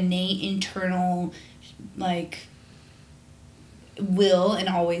like an innate internal, like, will and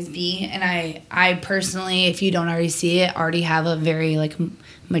always be. And I personally, if you don't already see it, already have a very, like,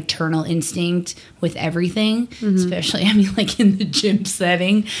 maternal instinct with everything. Especially, I mean, like, in the gym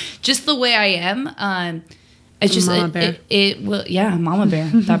setting. Just the way I am. It's just... Mama bear. It will... Yeah, mama bear.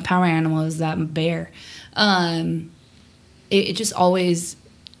 That power animal is that bear. It just always...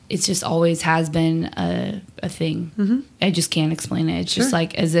 It just always has been a thing. I just can't explain it. It's just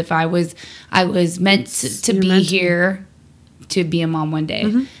like as if I was meant to be here to be a mom one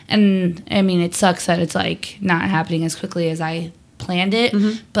day. And I mean, it sucks that it's like not happening as quickly as I planned it,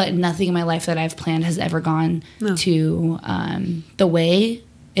 but nothing in my life that I've planned has ever gone to the way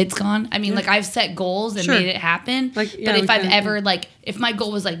it's gone. I mean, like, I've set goals and made it happen. Like, but if I've ever, like, if my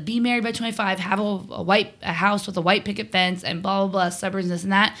goal was, like, be married by 25, have a house with a white picket fence and blah, blah, blah, suburbs, this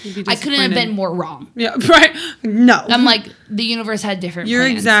and that, I couldn't have been more wrong. Yeah, right. No. I'm like, the universe had different You're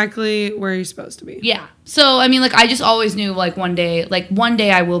plans. exactly where you're supposed to be. Yeah. So, I mean, like, I just always knew, like, one day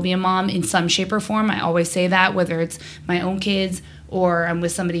I will be a mom in some shape or form. I always say that, whether it's my own kids or I'm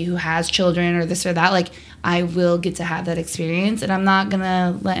with somebody who has children or this or that. Like, I will get to have that experience, and I'm not going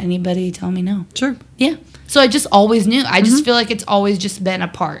to let anybody tell me no. Sure. Yeah. So I just always knew. I just feel like it's always just been a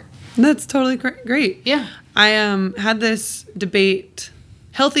part. That's totally great. Yeah. I had this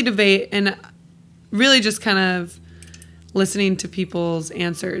healthy debate, and really just kind of listening to people's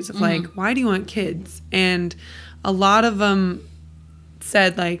answers of, like, why do you want kids? And a lot of them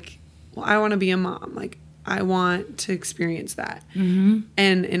said, like, well, I want to be a mom. Like, I want to experience that. And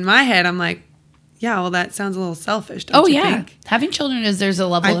in my head, I'm like, yeah, well, that sounds a little selfish, don't you think? Having children there's a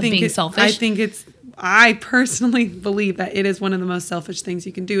level of being selfish. I personally believe that it is one of the most selfish things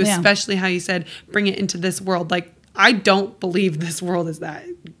you can do, especially how you said, bring it into this world. Like, I don't believe this world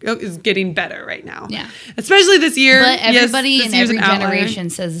is getting better right now. Yeah. Especially this year. But everybody in every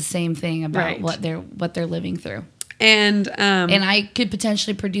generation says the same thing about what they're living through. And I could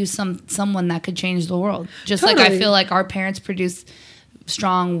potentially produce someone that could change the world. Just like I feel like our parents produced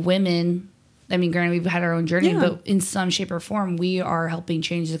strong women. I mean, granted, we've had our own journey, but in some shape or form, we are helping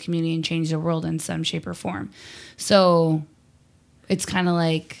change the community and change the world in some shape or form. So it's kind of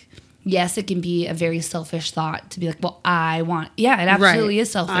like, yes, it can be a very selfish thought to be like, well, it absolutely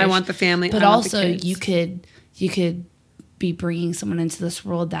is selfish. I want the family, but also you could be bringing someone into this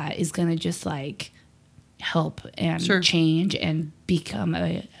world that is going to just like help and change and become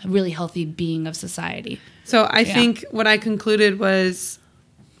a really healthy being of society. So I think what I concluded was,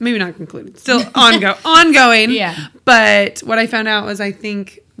 maybe not concluded, still ongoing. Yeah. But what I found out was, I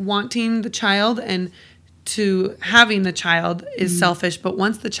think wanting the child and to having the child is selfish. But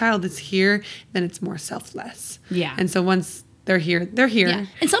once the child is here, then it's more selfless. Yeah. And so once they're here, they're here. Yeah.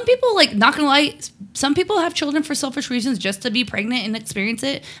 And some people, like, not gonna lie, some people have children for selfish reasons just to be pregnant and experience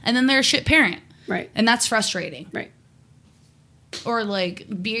it. And then they're a shit parent. Right. And that's frustrating. Right. Or, like,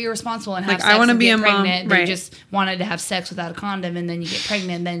 be irresponsible and have like, sex I want to be get a pregnant. mom. They just wanted to have sex without a condom, and then you get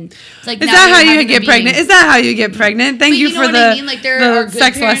pregnant. Then it's like, is that how you get pregnant? Is that how you get pregnant? Thank you for the, like, there are good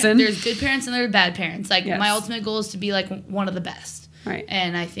sex lesson. There's good parents and there are bad parents. Like, my ultimate goal is to be, like, one of the best. Right.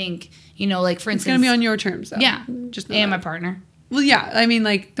 And I think, like, for instance... It's going to be on your terms, though. Yeah. My partner. Well, yeah. I mean,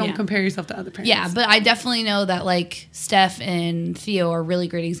 like, don't compare yourself to other parents. Yeah, but I definitely know that, like, Steph and Theo are really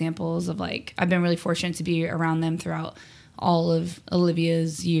great examples of, like, I've been really fortunate to be around them throughout all of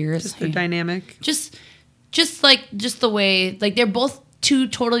Olivia's years. Just the dynamic. Just the way, like, they're both two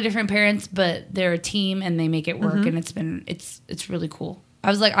totally different parents, but they're a team and they make it work, and it's really cool. I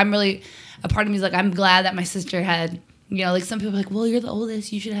was like, a part of me is like, I'm glad that my sister had, like, some people are like, well, you're the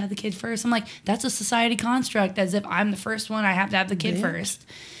oldest, you should have the kid first. I'm like, that's a society construct, as if I'm the first one, I have to have the kid first.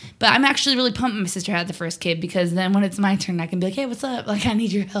 But I'm actually really pumped my sister had the first kid, because then when it's my turn, I can be like, hey, what's up? Like, I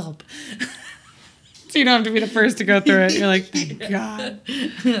need your help. So you don't have to be the first to go through it. You're like, thank God.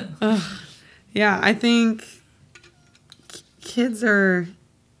 Yeah, I think kids are...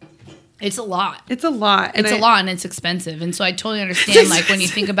 It's a lot. It's a lot. It's a lot, and it's expensive. And so I totally understand, like, when you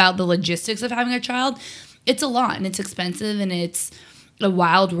think about the logistics of having a child, it's a lot, and it's expensive, and it's a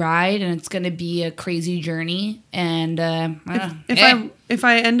wild ride, and it's going to be a crazy journey. And if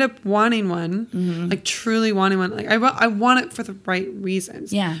I end up wanting one, like truly wanting one, like I want it for the right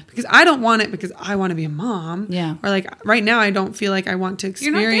reasons. Yeah. Because I don't want it because I want to be a mom. Yeah. Or like right now I don't feel like I want to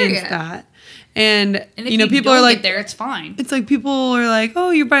experience that. And if people are like, get there, it's fine. It's like people are like, oh,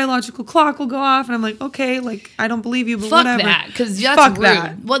 your biological clock will go off, and I'm like, okay, like I don't believe you, but fuck whatever. That, because that's rude.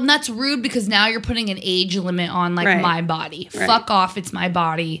 That. Well, that's rude because now you're putting an age limit on, like, my body. Fuck off, it's my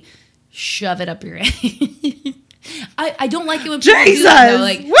body. Shove it up your ass. I don't like it when people Jesus! do that, though.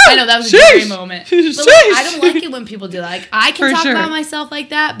 Like, I know that was a scary moment. But like, I don't like it when people do that. Like, I can talk about myself like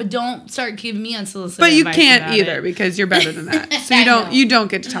that, but don't start giving me unsolicited But you advice can't about either it. because you're better than that. So you don't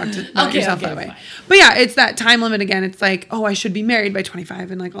get to talk to yourself that way. Fine. But yeah, it's that time limit again. It's like, oh, I should be married by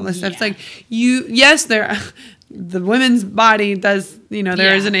 25 and like all this stuff. It's like the women's body does,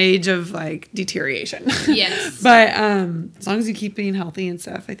 there is an age of like deterioration. Yes. But as long as you keep being healthy and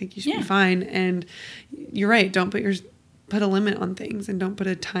stuff, I think you should be fine. And you're right. Don't put a limit on things and don't put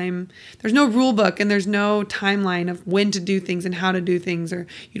a time. There's no rule book and there's no timeline of when to do things and how to do things, or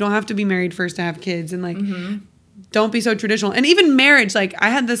you don't have to be married first to have kids, and like, don't be so traditional. And even marriage, like I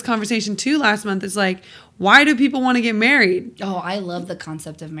had this conversation too last month. It's like, why do people want to get married? Oh, I love the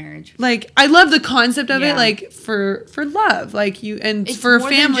concept of marriage. Like, I love the concept of it, like for love, like you, and it's for more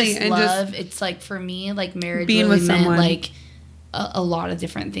family than just and love. just It's like, for me, like marriage being really with meant someone. like a lot of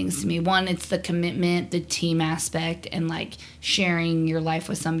different things to me. One, it's the commitment, the team aspect, and like sharing your life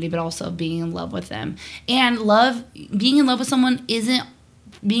with somebody, but also being in love with them. And being in love with someone isn't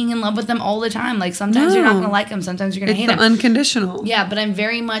being in love with them all the time. Like, sometimes you're not going to like them. Sometimes you're going to hate them. It's unconditional. Yeah, but I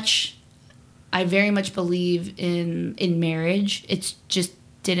very much believe in marriage. It's just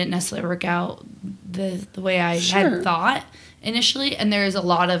didn't necessarily work out the way I had thought initially. And there was a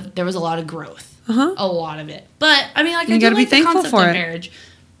lot of growth. A lot of it. But I mean, like, I do like the concept of marriage.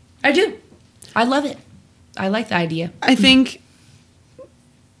 I do. I love it. I like the idea. I think.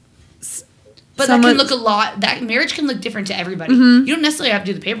 But that can look a lot. That marriage can look different to everybody. You don't necessarily have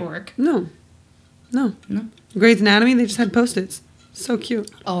to do the paperwork. No. Grey's Anatomy, they just had Post-its. So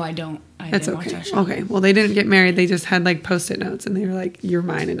cute. Oh, I don't. That's didn't okay. watch that show. Okay. Well, they didn't get married. They just had like Post-it notes, and they were like, "You're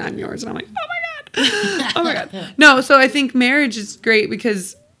mine, and I'm yours." And I'm like, "Oh my god, oh my god." No. So I think marriage is great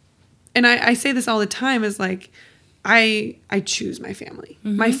because, and I say this all the time, is like, I choose my family.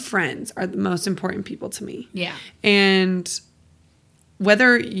 My friends are the most important people to me. Yeah. And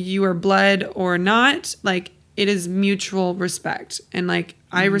whether you are blood or not, like, it is mutual respect, and like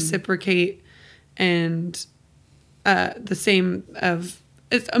I reciprocate, and the same of.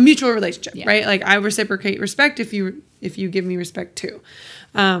 It's a mutual relationship, right? Like, I reciprocate respect if you give me respect too.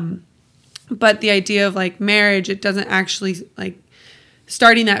 But the idea of like marriage, it doesn't actually, like,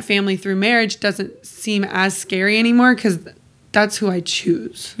 starting that family through marriage doesn't seem as scary anymore because that's who I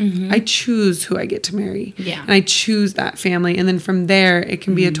choose. I choose who I get to marry. Yeah. And I choose that family. And then from there, it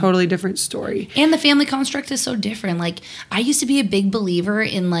can be a totally different story. And the family construct is so different. Like, I used to be a big believer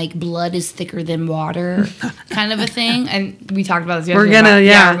in like blood is thicker than water kind of a thing. And we talked about this yesterday.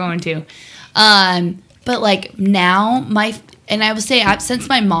 We're going to. But like now, and I would say since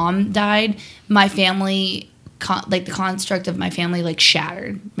my mom died, my family, like the construct of my family, like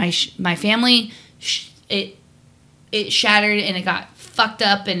shattered. My family, it shattered and it got fucked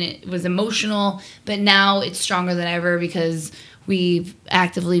up and it was emotional, but now it's stronger than ever because we've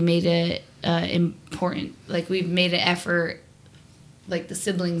actively made it important. Like, we've made an effort, like the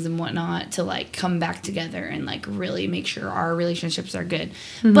siblings and whatnot, to like come back together and like really make sure our relationships are good.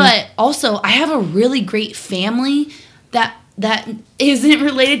 But also, I have a really great family that isn't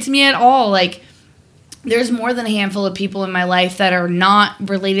related to me at all. Like, there's more than a handful of people in my life that are not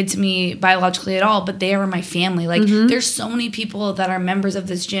related to me biologically at all, but they are my family. Like, there's so many people that are members of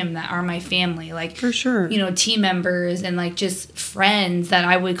this gym that are my family. Like, for sure, team members and like just friends that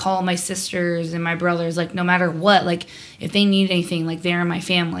I would call my sisters and my brothers. Like, no matter what, like if they need anything, like they're my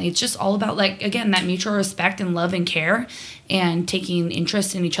family. It's just all about, like, again, that mutual respect and love and care and taking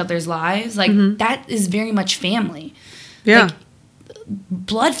interest in each other's lives. Like, that is very much family. Yeah. Like,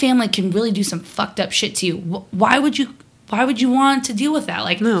 blood family can really do some fucked up shit to you. Why would you want to deal with that?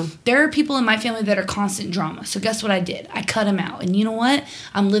 Like, no. There are people in my family that are constant drama. So guess what I did? I cut them out. And you know what?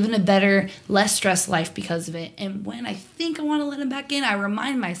 I'm living a better, less stressed life because of it. And when I think I want to let them back in, I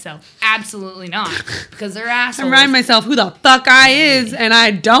remind myself, absolutely not, because they're assholes. I remind myself who the fuck I is, and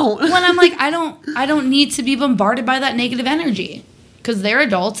I don't. When I'm like, I don't need to be bombarded by that negative energy. Because they're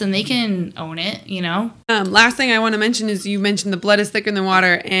adults and they can own it, Last thing I want to mention is you mentioned the blood is thicker than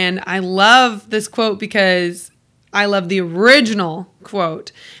water. And I love this quote because I love the original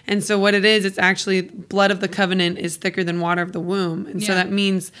quote. And so what it is, it's actually blood of the covenant is thicker than water of the womb. And so that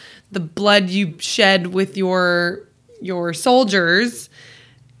means the blood you shed with your soldiers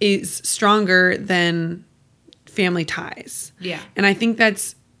is stronger than family ties. Yeah. And I think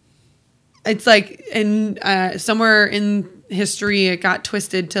it's like somewhere in history it got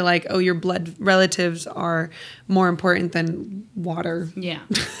twisted to like, oh, your blood relatives are more important than water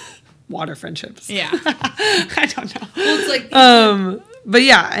water friendships. I don't know. Well, it's like but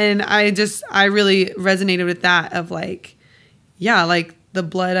yeah, and I really resonated with that of like, yeah, like the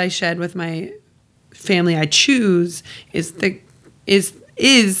blood I shed with my family I choose is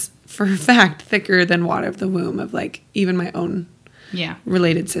for a fact thicker than water of the womb of like even my own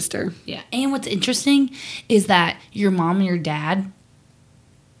related sister. Yeah. And what's interesting is that your mom and your dad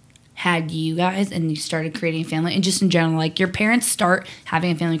had you guys and you started creating a family, and just in general, like your parents start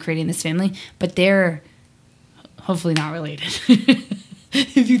having a family, creating this family, but they're hopefully not related.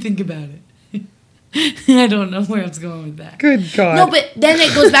 If you think about it. I don't know where I was going with that. Good God. No, but then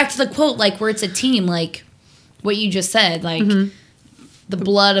it goes back to the quote, like where it's a team, like what you just said, like the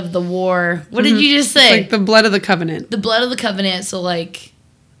blood of the war. What did you just say? It's like the blood of the covenant. The blood of the covenant. So like,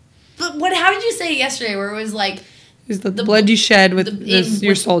 but how did you say it yesterday? Where it was like, is the blood you shed with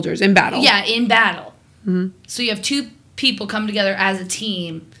your soldiers in battle. Yeah, in battle. Mm-hmm. So you have two people come together as a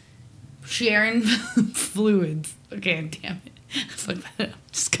team, sharing fluids. Okay, damn it. Fuck that up.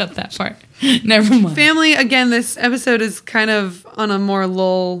 Just cut that part. Never mind. Family, again, this episode is kind of on a more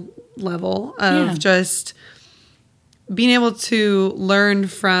lull level of just being able to learn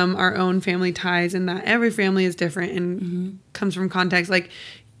from our own family ties, and that every family is different and comes from context. Like,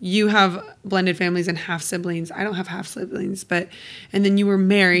 you have blended families and half siblings. I don't have half siblings, and then you were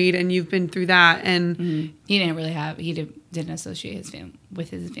married and you've been through that. And he didn't associate his family with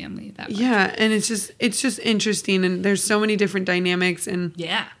his family that much. Yeah. And it's just interesting. And there's so many different dynamics. And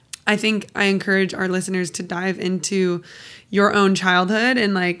I think I encourage our listeners to dive into your own childhood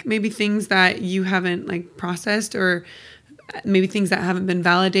and like maybe things that you haven't like processed, or maybe things that haven't been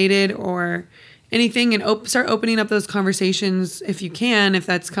validated or anything, and start opening up those conversations if you can, if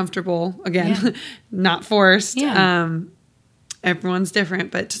that's comfortable. Again, not forced. Everyone's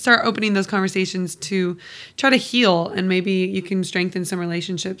different, but to start opening those conversations to try to heal, and maybe you can strengthen some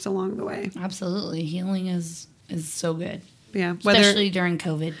relationships along the way. Absolutely. Healing is so good. Yeah. Especially during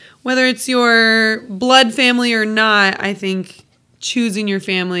COVID. Whether it's your blood family or not, I think choosing your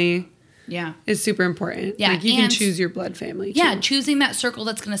family is super important. Yeah. Like you can choose your blood family. Yeah. Choosing that circle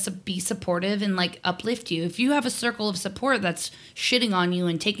that's going to be supportive and like uplift you. If you have a circle of support that's shitting on you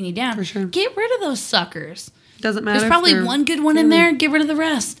and taking you down, for sure, get rid of those suckers. Doesn't matter. There's probably one good one in there. Get rid of the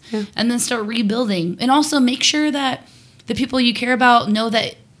rest. Yeah. And then start rebuilding. And also make sure that the people you care about know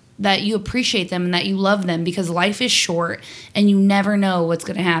that you appreciate them and that you love them, because life is short and you never know what's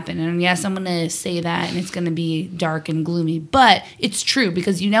going to happen. And yes, I'm going to say that and it's going to be dark and gloomy, but it's true,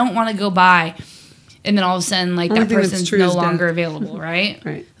 because you don't want to go by and then all of a sudden like that person's no longer available, right?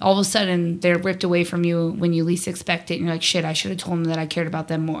 Right. All of a sudden they're ripped away from you when you least expect it and you're like, shit, I should have told them that I cared about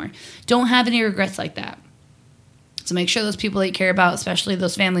them more. Don't have any regrets like that. So make sure those people that you care about, especially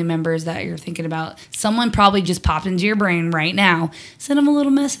those family members that you're thinking about, someone probably just popped into your brain right now. Send them a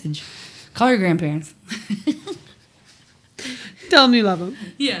little message. Call your grandparents. Tell them you love them.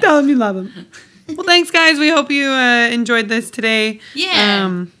 Yeah. Tell them you love them. Well, thanks, guys. We hope you enjoyed this today.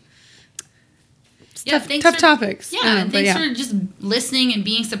 Yeah. Tough topics. Yeah, and thanks for just listening and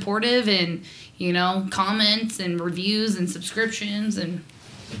being supportive, and, comments and reviews and subscriptions and...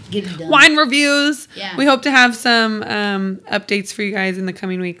 wine reviews. Yeah. We hope to have some updates for you guys in the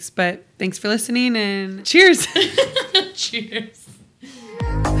coming weeks, but thanks for listening and cheers. Cheers.